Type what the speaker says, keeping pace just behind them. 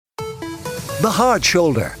The Hard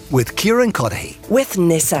Shoulder with Kieran Cuddihy with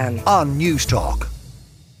Nissan on News Talk.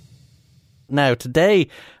 Now, today,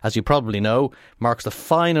 as you probably know, marks the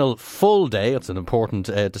final full day. It's an important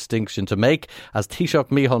distinction to make as Taoiseach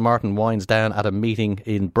Mícheál Martin winds down at a meeting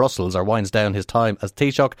in Brussels, or winds down his time as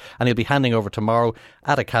Taoiseach, and he'll be handing over tomorrow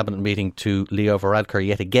at a cabinet meeting to Leo Varadkar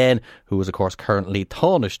yet again, who is, of course, currently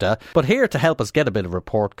Taoiseach. But here to help us get a bit of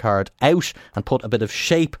report card out and put a bit of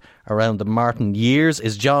shape around the Martin years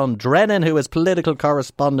is John Drennan, who is political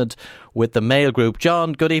correspondent with the Mail Group.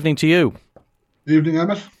 John, good evening to you. Good evening,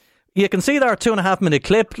 Emmett. You can see there, 2.5 minute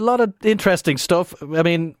clip, a lot of interesting stuff. I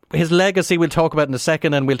mean, his legacy we'll talk about in a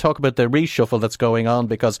second, and we'll talk about the reshuffle that's going on,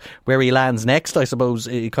 because where he lands next, I suppose,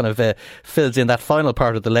 he kind of fills in that final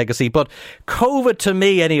part of the legacy. But COVID, to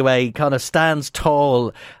me anyway, kind of stands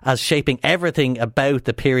tall as shaping everything about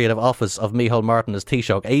the period of office of Mícheál Martin as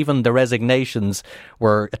Taoiseach. Even the resignations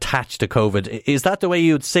were attached to COVID. Is that the way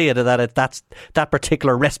you'd see it, that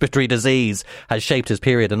particular respiratory disease has shaped his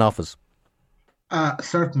period in office?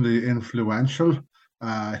 Certainly influential.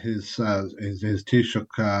 His Taoiseach,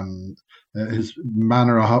 his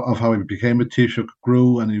manner of how he became a Taoiseach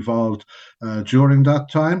grew and evolved during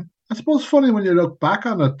that time. I suppose funny when you look back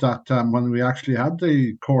on it that when we actually had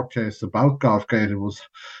the court case about Golfgate,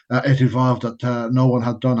 it evolved that no one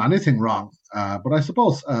had done anything wrong. But I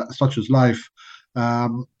suppose such is life.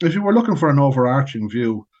 If you were looking for an overarching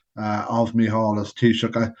view of Mícheál as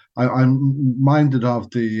Taoiseach, I'm minded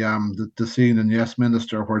of the scene in Yes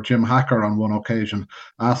Minister where Jim Hacker on one occasion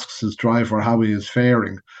asks his driver how he is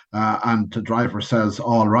faring, and the driver says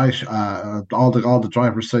all right. All the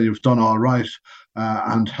drivers say you've done all right,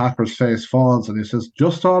 and Hacker's face falls and he says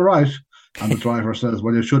just all right, and the driver says,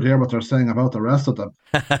 well, you should hear what they're saying about the rest of them.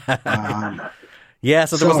 Yeah,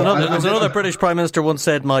 so there was another British Prime Minister once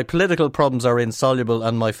said, my political problems are insoluble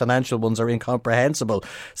and my financial ones are incomprehensible.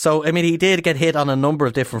 So, I mean, he did get hit on a number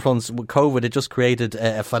of different fronts. With COVID, it just created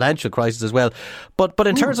a financial crisis as well. But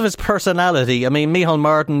in terms of his personality, I mean, Mícheál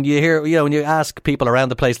Martin, you hear, when you ask people around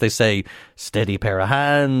the place, they say, steady pair of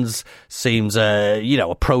hands, seems,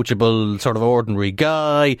 approachable, sort of ordinary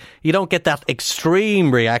guy. You don't get that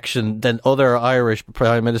extreme reaction that other Irish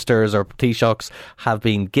Prime Ministers or Taoiseachs have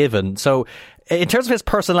been given. So, in terms of his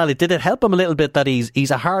personality, did it help him a little bit that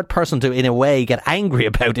he's a hard person to, in a way, get angry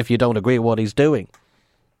about if you don't agree with what he's doing?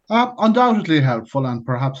 Undoubtedly helpful and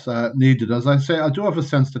perhaps needed. As I say, I do have a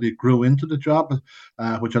sense that he grew into the job,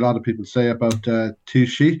 which a lot of people say about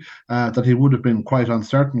Taoiseach, that he would have been quite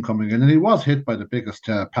uncertain coming in. And he was hit by the biggest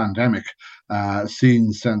pandemic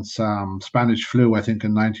seen since Spanish flu, I think,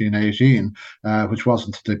 in 1918, which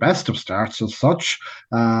wasn't the best of starts as such.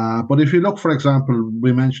 But if you look, for example,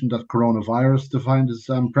 we mentioned that coronavirus defined his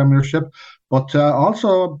premiership, but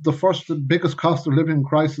also the biggest cost of living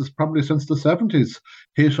crisis probably since the 70s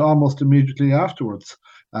hit almost immediately afterwards.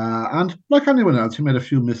 And like anyone else, he made a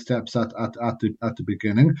few missteps at the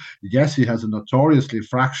beginning. Yes, he has a notoriously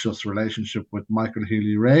fractious relationship with Michael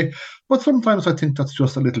Healy-Rae, but sometimes I think that's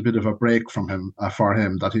just a little bit of a break from him for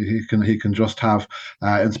him, that he can just have,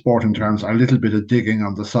 in sporting terms, a little bit of digging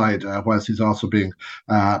on the side, whilst he's also being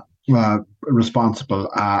responsible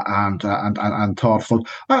and thoughtful.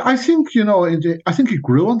 I think I think he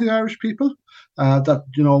grew on the Irish people. That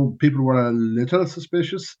people were a little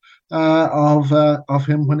suspicious of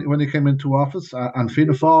him when he came into office, and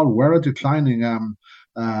Fianna Fáil were a declining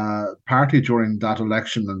party during that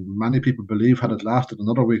election, and many people believe had it lasted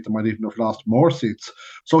another week, they might even have lost more seats.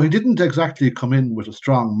 So he didn't exactly come in with a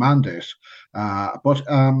strong mandate. But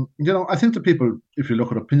I think the people, if you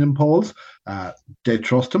look at opinion polls, they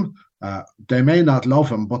trust him. They may not love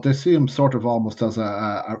him, but they see him sort of almost as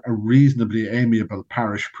a reasonably amiable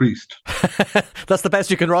parish priest. That's the best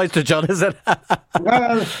you can rise to, John, is it?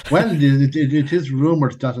 well, it is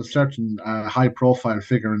rumoured that a certain high-profile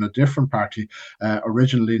figure in a different party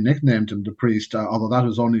originally nicknamed him the priest, although that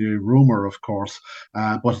was only a rumour, of course,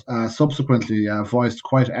 but subsequently voiced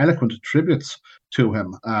quite eloquent tributes to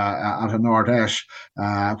him at an Ard Esh,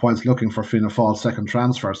 whilst looking for Fianna Fáil's second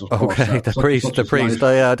transfers, of course. Okay, the priest.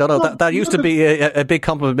 I don't know. That used to be a big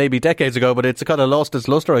compliment maybe decades ago, but it's kind of lost its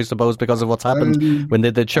lustre, I suppose, because of what's happened when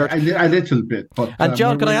the church. A little bit. But, and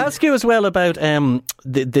John, can I ask you as well about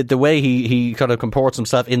the way he kind of comports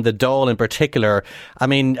himself in the Dáil in particular? I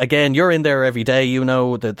mean, again, you're in there every day, you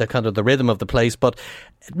know the kind of the rhythm of the place, but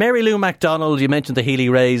Mary Lou MacDonald, you mentioned the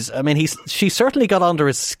Healy-Raes. I mean, she certainly got under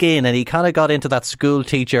his skin, and he kind of got into that school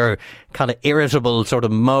teacher kind of irritable sort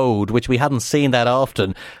of mode, which we hadn't seen that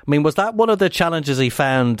often. I mean, was that one of the challenges he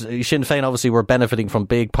found? Sinn Féin obviously were benefiting from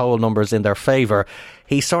big poll numbers in their favour.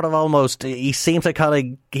 He sort of he seems to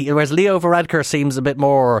kind of, whereas Leo Varadkar seems a bit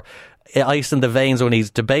more ice in the veins when he's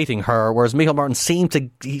debating her, whereas Mícheál Martin seemed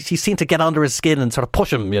to get under his skin and sort of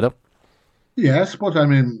push him, Yes, but I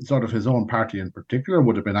mean, sort of his own party in particular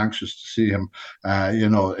would have been anxious to see him,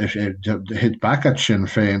 if hit back at Sinn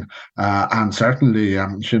Féin, and certainly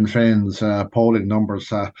Sinn Féin's polling numbers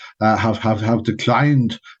have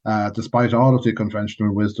declined, despite all of the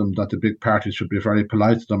conventional wisdom that the big parties should be very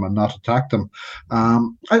polite to them and not attack them.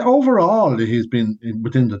 Overall, he's been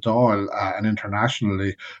within the Dáil and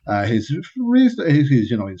internationally. He's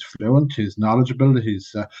fluent, he's knowledgeable,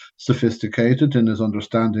 he's sophisticated in his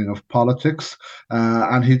understanding of politics.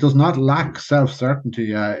 And he does not lack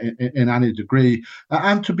self-certainty in any degree.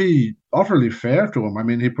 And to be utterly fair to him, I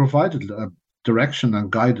mean, he provided direction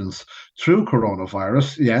and guidance through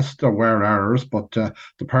coronavirus. Yes, there were errors, but the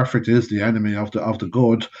perfect is the enemy of the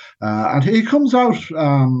good. And he comes out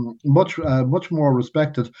much more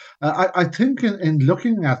respected. I think in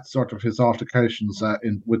looking at sort of his altercations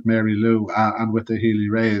with Mary Lou and with the Healy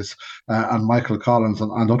Rays and Michael Collins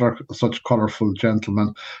and other such colourful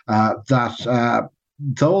gentlemen, that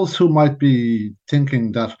those who might be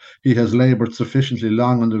thinking that he has laboured sufficiently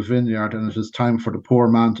long in the vineyard and it is time for the poor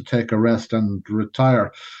man to take a rest and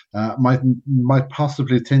retire, might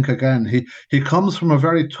possibly think again. He comes from a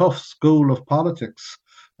very tough school of politics.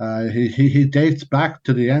 He dates back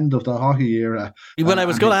to the end of the Haughey era. Well, I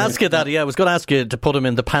was going to ask you that. Yeah, I was going to ask you to put him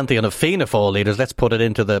in the pantheon of Fianna Fáil leaders. Let's put it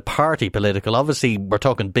into the party political. Obviously, we're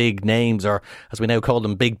talking big names, or as we now call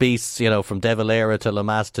them, big beasts. From De Valera to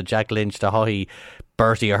Lamass to Jack Lynch to Haughey.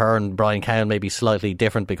 Bertie Ahern, Brian Cowan may be slightly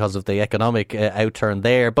different because of the economic outturn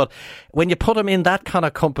there. But when you put him in that kind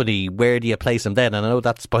of company, where do you place him then? And I know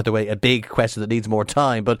that's, by the way, a big question that needs more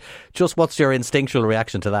time. But just what's your instinctual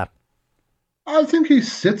reaction to that? I think he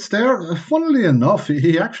sits there. Funnily enough,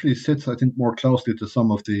 he actually sits, I think, more closely to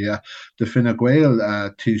some of the Fine Gael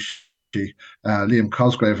Taoiseach, Liam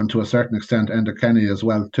Cosgrave, and to a certain extent Enda Kenny as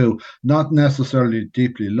well too. Not necessarily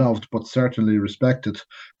deeply loved, but certainly respected.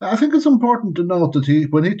 I think it's important to note that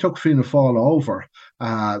when he took Fianna Fáil over,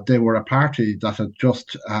 they were a party that had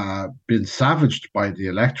just been savaged by the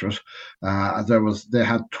electorate. They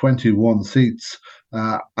had 21 seats.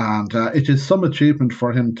 And it is some achievement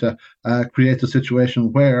for him to create a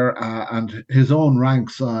situation where, and his own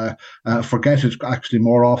ranks forget it actually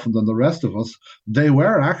more often than the rest of us, they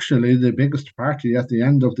were actually the biggest party at the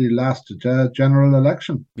end of the last general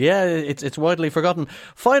election. Yeah, it's widely forgotten.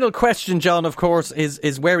 Final question, John, of course,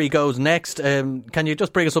 is where he goes next. Can you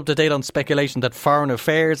just bring us up to date on speculation that Foreign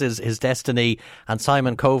Affairs is his destiny and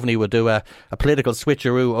Simon Coveney would do a political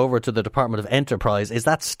switcheroo over to the Department of Enterprise? Is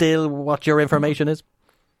that still what your information is?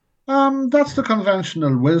 That's the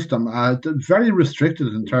conventional wisdom. Very restricted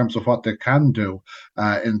in terms of what they can do,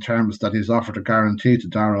 in terms that he's offered a guarantee to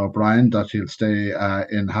Darragh O'Brien that he'll stay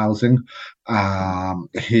in housing.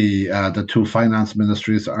 The two finance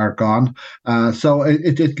ministries are gone. So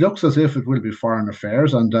it looks as if it will be Foreign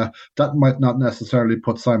Affairs, and that might not necessarily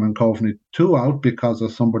put Simon Coveney too out, because,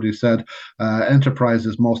 as somebody said, Enterprise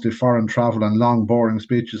is mostly foreign travel and long, boring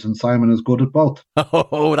speeches, and Simon is good at both.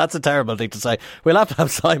 Oh, that's a terrible thing to say. We'll have to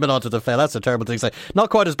have Simon onto the fell. That's a terrible thing to say. Not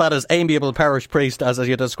quite as bad as amiable parish priest, as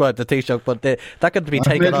you described the Taoiseach, but that could be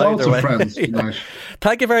taken either way. Yeah.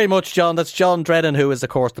 Thank you very much, John. That's John Drennan, who is, of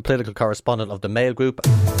course, the political correspondent of the Mail Group.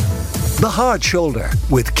 The Hard Shoulder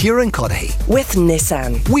with Kieran Cuddihy. With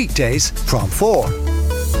Nissan. Weekdays from 4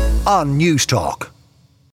 on News Talk.